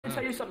me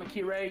tell you something,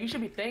 Kirei. You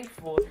should be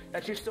thankful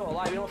that you're still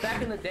alive. You know,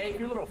 back in the day, if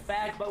your little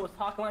fag butt was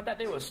talking like that,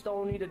 they would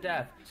stone you to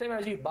death. Same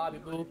as you, Bobby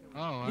Boo. Oh,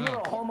 wow. You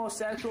little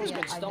homosexuals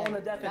get stoned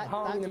to death and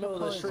hung in the middle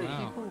of the street.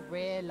 People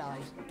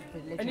realize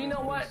and you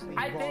know what?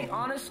 I think,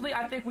 honestly,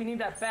 I think we need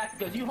that back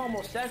because you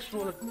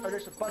homosexuals are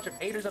just a bunch of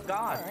haters of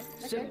God.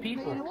 Sick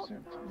people. You know what?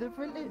 The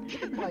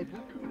Bible.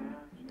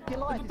 Your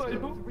life is You're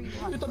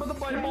talking about the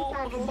Bible.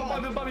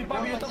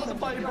 Bobby, you're talking about the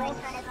Bible.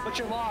 But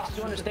you're lost.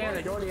 You understand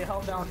that you're already a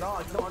hellbound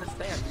dog. You don't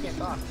understand. You can't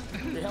talk.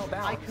 You're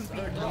hellbound.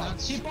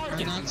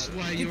 And that's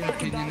why your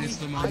opinion is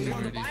the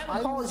minority. The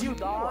Bible calls you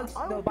dogs.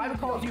 The Bible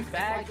calls you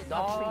fags,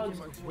 dogs.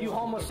 You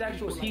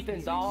homosexuals,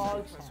 heathen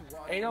dogs.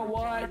 And you know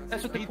what?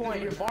 That's what the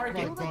point. You're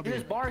barking. You're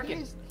just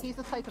barking. He's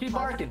the type of Keep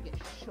barking. person that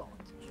gets shot.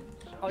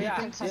 Oh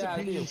yeah, yeah,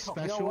 I do.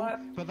 special, you know what?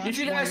 but Did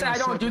you guys say I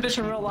don't do this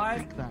in real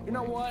life? You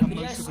know what?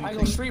 Yes, I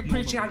go street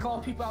preaching. I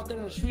call people out there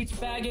in the streets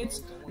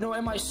faggots. You know,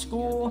 in my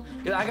school,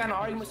 I got an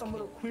argument with some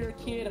little queer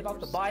kid about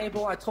the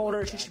Bible. I told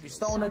her she should be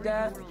stoned to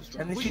death,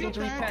 and then she didn't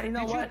repent. You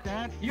know what?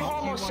 You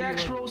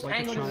homosexuals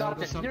ain't gonna do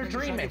nothing. You're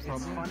dreaming.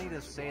 It's funny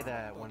to say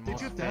that when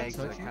most fags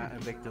are a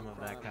victim of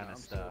that kind of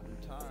stuff.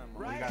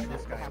 We got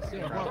this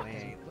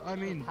guy. I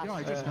mean, yeah,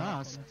 I just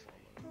asked.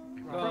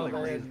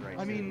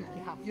 I mean,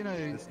 you know,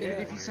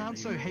 if you sound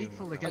so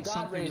hateful against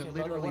something that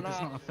literally does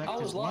not affect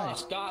his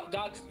life.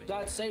 God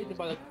saved me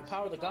by the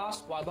power of the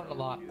gospel. I learned a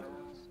lot.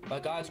 By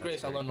God's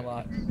grace, I learned a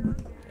lot.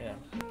 Yeah.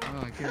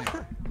 Oh, okay.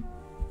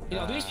 You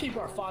know, these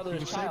people are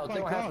fatherless child. They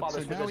don't have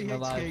father's figures in their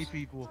lives. Gay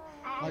people.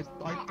 I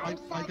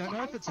don't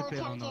know if it's a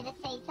bit or not.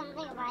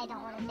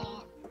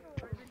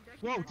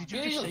 Whoa, did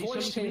you just say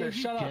voice something? changer.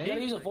 Shut up. You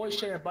gotta use a voice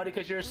changer, buddy,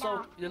 because you're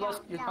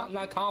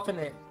not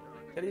confident.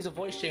 You gotta use a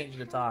voice changer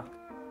to talk.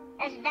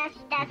 That's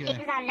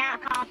because I'm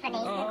not confident.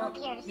 He won't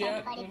hear to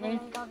say, buddy, for him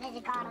to go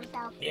visit God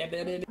himself. Yeah,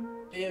 baby.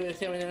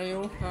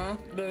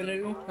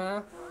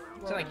 Huh?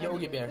 It's like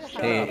Yogi Bear.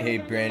 Hey,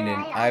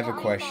 Brandon. I have a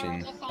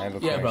question.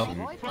 Yeah, bro.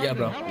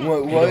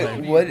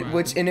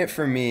 What's in it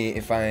for me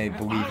if I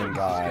believe in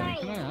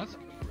God?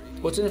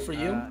 What's in it for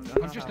you?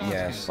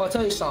 Yes. Well, I'll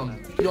tell you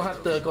something. You don't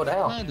have to go to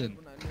hell. Brandon.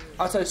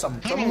 I'll tell you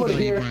something. How old are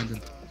you,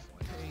 Brandon?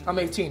 I'm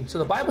 18. So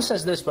the Bible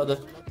says this, brother.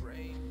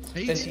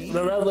 In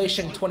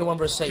Revelation 21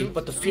 verse 8,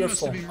 but the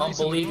fearful,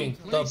 unbelieving,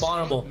 the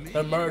abominable,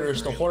 the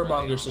murderers, the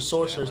whoremongers, the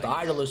sorcerers, the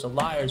idlers, the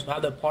liars will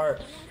have their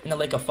part in the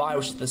lake of fire,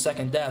 which is the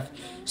second death.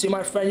 See,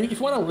 my friend, if you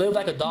want to live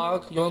like a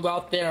dog, you want to go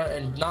out there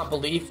and not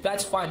believe,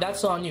 that's fine.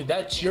 That's on you.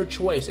 That's your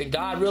choice. And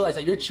God realized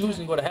that you're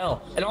choosing to go to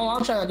hell. And all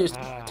I'm trying to do is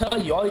tell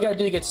you, all you got to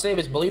do to get saved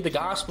is believe the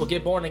gospel,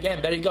 get born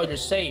again. There you go, you're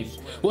saved.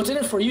 What's in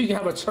it for you? You can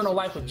have eternal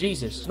life with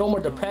Jesus. No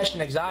more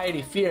depression,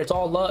 anxiety, fear. It's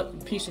all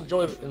love, peace, and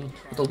joy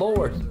with the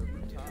Lord.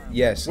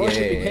 Yes,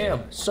 worshiping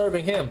Him,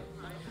 serving Him,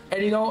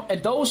 and you know,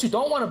 and those who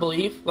don't want to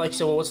believe, like,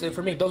 so what's it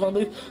for me? Those who don't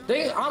believe,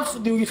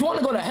 if you want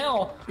to go to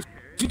hell,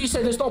 if you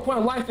say there's no point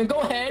in life, then go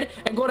ahead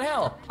and go to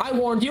hell. I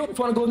warned you. If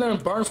you want to go in there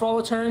and burn for all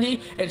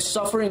eternity and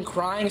suffering,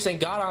 crying, and saying,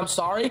 God, I'm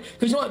sorry,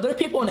 because you know what? There are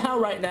people in hell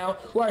right now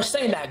who are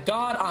saying that,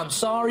 God, I'm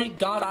sorry,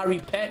 God, I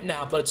repent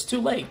now, but it's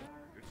too late.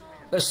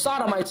 There's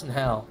sodomites in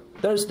hell.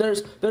 There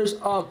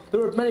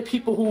were many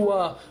people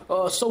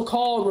who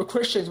so-called were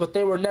Christians, but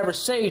they were never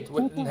saved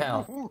in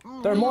hell.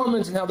 There are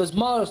Mormons in hell. There's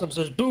Muslims.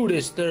 There's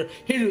Buddhists. There's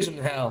Hinduism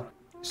in hell.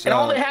 And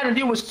all they had to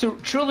do was to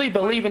truly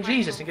believe in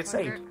Jesus and get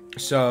saved.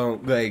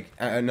 So, like,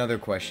 another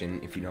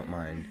question, if you don't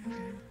mind.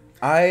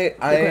 I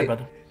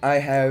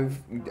have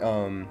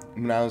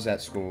when I was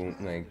at school,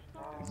 like,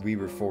 we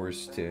were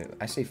forced to.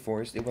 I say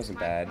forced. It wasn't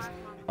bad.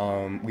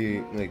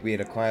 We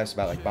had a class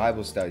about like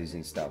Bible studies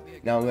and stuff.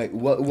 Now, like,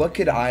 what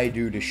could I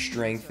do to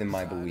strengthen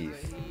my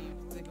belief?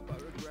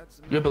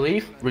 Your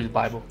belief? Read the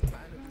Bible.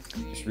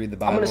 Just read the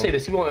Bible. I'm gonna say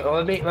this.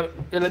 Let me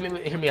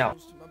hear me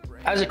out.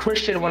 As a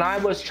Christian, when I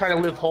was trying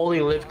to live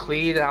holy, live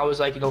clean, and I was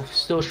like, you know,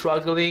 still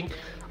struggling,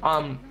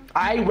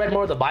 I read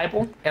more of the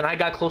Bible and I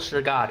got closer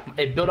to God.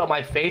 It built up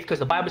my faith because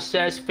the Bible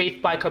says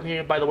faith by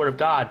coming by the word of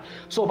God.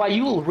 So by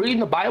you reading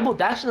the Bible,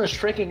 that's gonna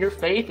strengthen your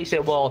faith. He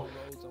said, well.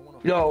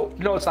 No,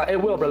 it's not. It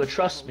will, brother.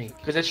 Trust me,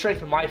 because it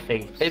strengthened my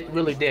faith. It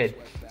really did.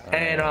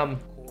 And and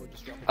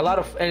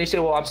he said,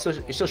 well,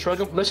 you're still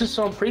struggling. Listen to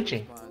some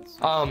preaching.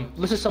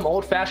 Listen to some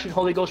old-fashioned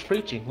Holy Ghost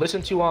preaching.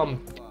 Listen to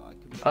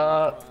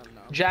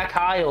Jack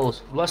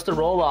Hyles, Lester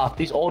Roloff,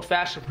 these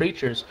old-fashioned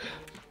preachers.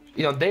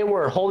 You know, they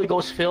were Holy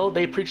Ghost filled.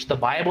 They preached the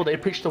Bible. They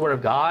preached the Word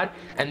of God,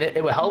 and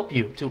it will help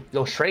you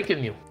to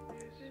strengthen you.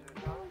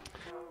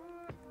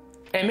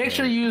 And make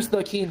sure you use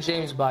the King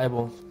James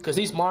Bible, because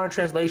these modern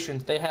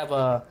translations, they have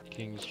a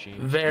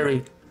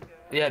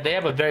they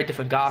have a very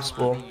different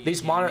gospel.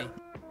 These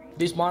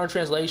modern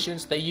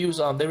translations, they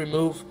use they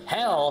remove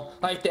hell,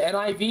 like the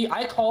NIV.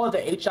 I call it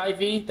the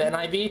HIV, the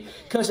NIV,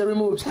 because it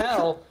removes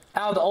hell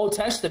out of the Old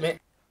Testament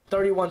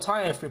 31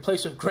 times,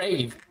 replaced with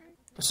grave.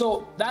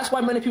 So that's why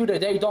many people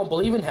today don't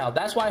believe in hell.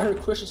 That's why I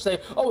heard Christians say,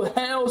 oh,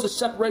 hell is a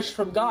separation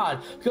from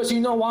God. Because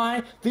you know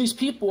why? These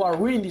people are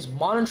reading these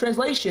modern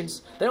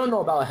translations. They don't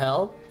know about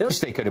hell.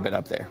 They could have been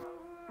up there.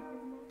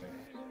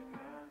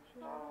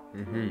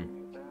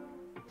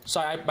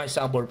 Sorry, my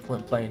soundboard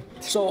went playing.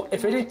 So,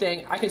 if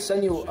anything, I can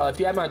send you, if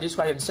you have my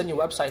Discord, I can send you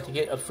a website to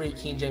get a free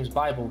King James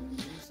Bible.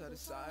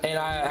 And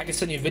I can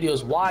send you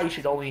videos why you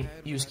should only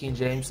use King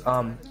James.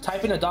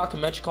 Type in a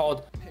documentary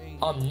called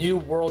New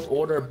World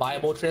Order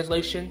Bible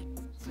Translation.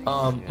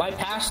 My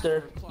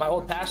pastor, my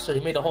old pastor, he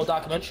made a whole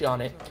documentary on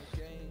it.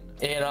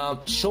 And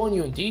showing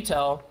you in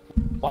detail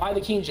why the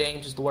King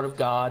James is the Word of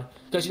God.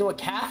 Because you know what,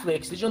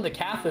 Catholics, did you know the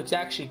Catholics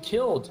actually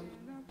killed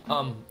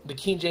the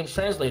King James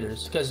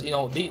translators? Because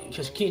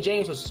because King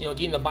James was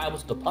getting the Bible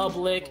to the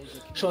public,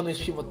 showing these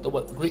people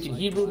what Greek and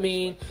Hebrew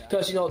mean.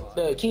 Because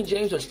the King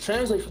James was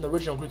translated from the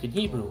original Greek and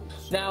Hebrew.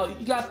 Now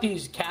you got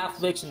these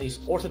Catholics and these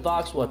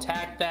Orthodox will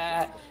attack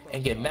that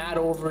and get mad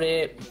over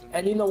it.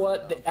 And you know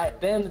what?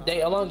 At the end of the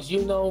day, as long as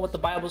you know what the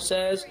Bible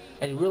says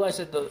and you realize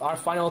that our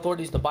final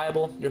authority is the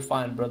Bible, you're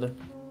fine, brother.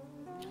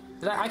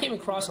 I came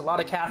across a lot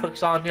of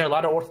Catholics on here, a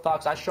lot of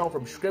Orthodox. I show them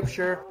from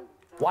Scripture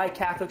why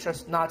Catholics are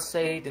not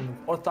saved, and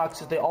Orthodox,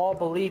 they all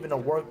believe in a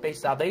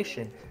work-based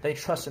salvation. They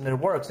trust in their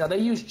works. Now, they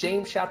use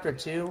James chapter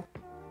 2.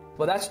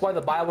 Well, that's why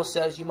the Bible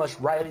says you must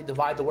rightly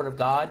divide the word of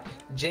God.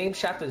 James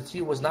chapter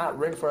 2 was not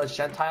written for us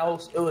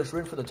Gentiles. It was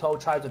written for the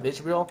 12 tribes of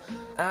Israel.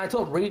 And I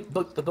told them, read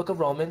the book of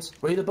Romans,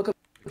 read the book of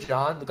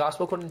John, the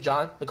Gospel according to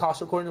John, the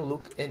Gospel according to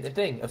Luke, and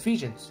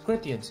Ephesians,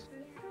 Corinthians.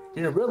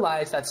 You're going to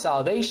realize that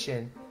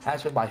salvation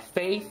has been by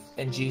faith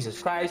in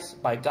Jesus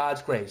Christ, by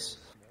God's grace.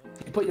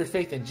 You put your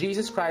faith in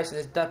Jesus Christ and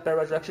His death,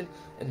 burial, resurrection,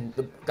 and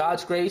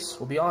God's grace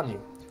will be on you.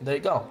 And there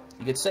you go.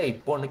 You get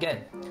saved, born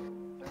again.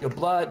 Your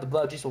blood, the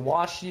blood of Jesus will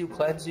wash you,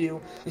 cleanse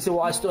you. You say,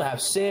 well, I still have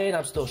sin.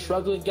 I'm still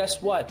struggling.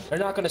 Guess what? They're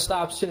not going to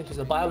stop sinning because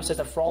the Bible says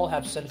that for all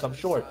have sin come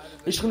short.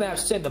 You're just going to have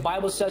sin. The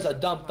Bible says a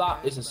dumb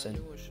thought is a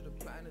sin.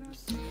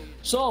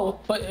 So,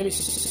 but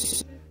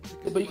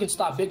you can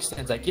stop big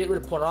sins, like get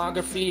rid of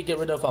pornography, get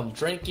rid of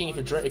drinking. If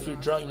you're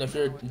drunk, if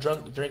you're a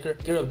drunk drinker,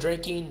 get rid of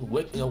drinking,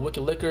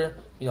 wicked liquor,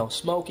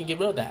 smoking, get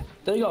rid of that.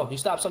 There you go. You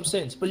stop some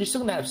sins, but you're still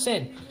gonna have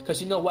sin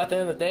because you know what? At the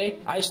end of the day,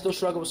 I still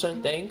struggle with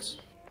certain things,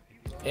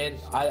 and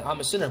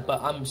I'm a sinner,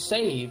 but I'm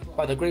saved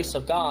by the grace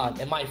of God,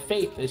 and my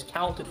faith is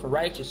counted for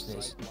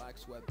righteousness.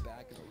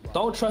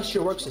 Don't trust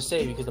your works to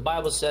save you, because the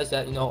Bible says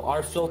that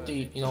our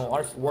filthy,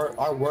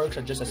 our works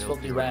are just as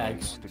filthy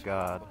rags to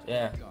God.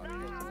 Yeah.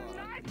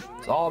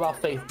 It's all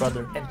about faith,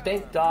 brother. And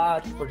thank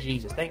God for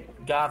Jesus.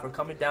 Thank God for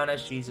coming down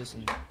as Jesus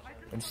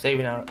and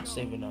saving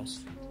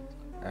us.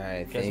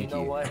 Alright, because thank you.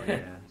 Know what?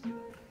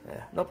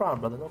 Yeah. No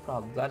problem, brother. No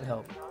problem. Glad to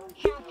help.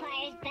 Hellfire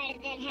is better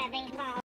than having fire.